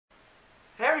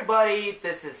everybody,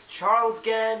 this is Charles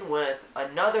again with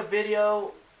another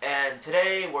video, and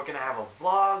today we're gonna have a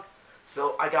vlog.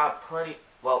 So I got plenty,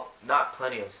 well, not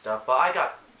plenty of stuff, but I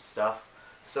got stuff.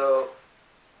 So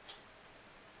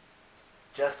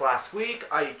just last week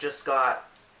I just got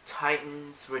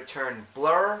Titans Return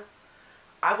Blur.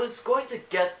 I was going to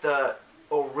get the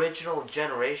original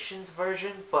Generations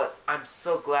version, but I'm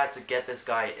so glad to get this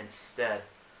guy instead.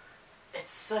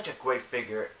 It's such a great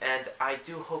figure, and I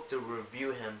do hope to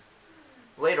review him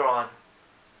later on.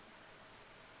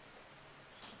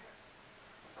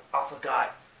 Also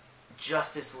got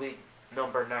Justice League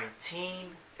number 19.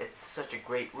 It's such a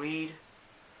great read.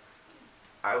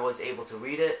 I was able to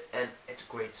read it, and it's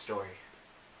a great story.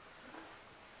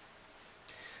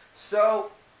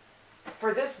 So,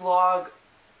 for this vlog,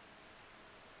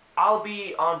 I'll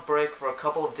be on break for a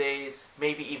couple of days,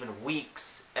 maybe even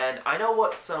weeks. And I know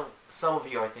what some of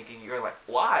you are thinking. You're like,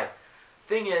 why?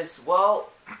 Thing is, well,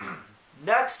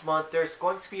 next month there's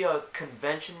going to be a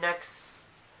convention next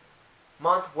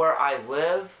month where I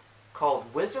live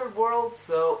called Wizard World.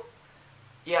 So,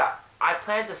 yeah, I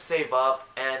plan to save up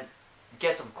and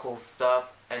get some cool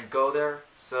stuff and go there.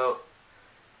 So,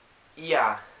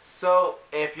 yeah. So,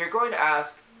 if you're going to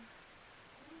ask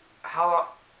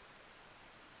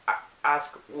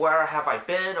where have I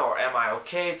been, or am I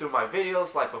okay through my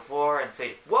videos like before, and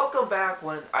say welcome back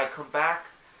when I come back,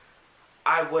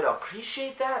 I would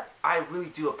appreciate that. I really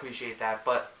do appreciate that.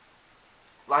 But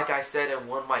like I said in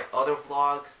one of my other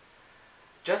vlogs,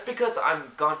 just because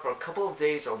I'm gone for a couple of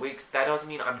days or weeks, that doesn't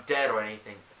mean I'm dead or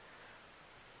anything.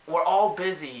 We're all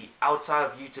busy outside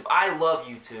of YouTube. I love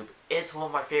YouTube. It's one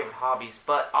of my favorite hobbies,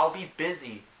 but I'll be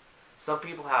busy. Some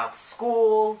people have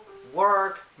school,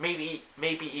 work, maybe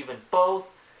even both.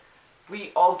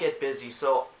 We all get busy,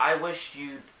 so I wish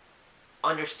you'd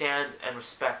understand and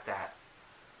respect that.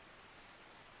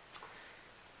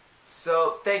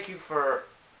 So thank you for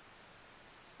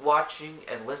watching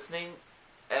and listening.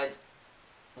 And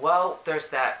well, there's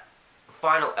that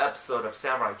final episode of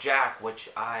Samurai Jack, which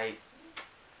I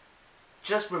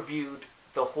just reviewed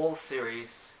the whole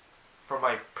series from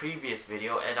my previous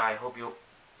video, and I hope you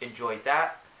enjoyed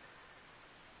that.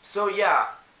 So yeah,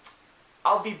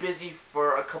 I'll be busy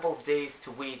for a couple of days to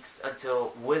weeks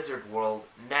until Wizard World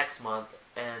next month,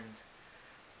 and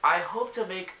I hope to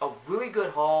make a really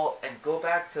good haul and go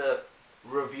back to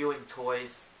reviewing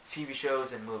toys, TV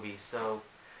shows, and movies. So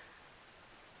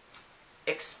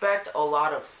expect a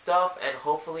lot of stuff, and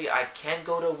hopefully I can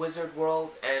go to Wizard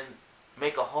World and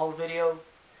make a haul video.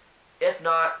 If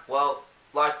not, well,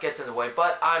 life gets in the way,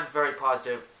 but I'm very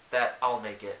positive that I'll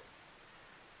make it.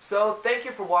 So, thank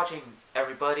you for watching,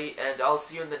 everybody, and I'll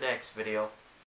see you in the next video.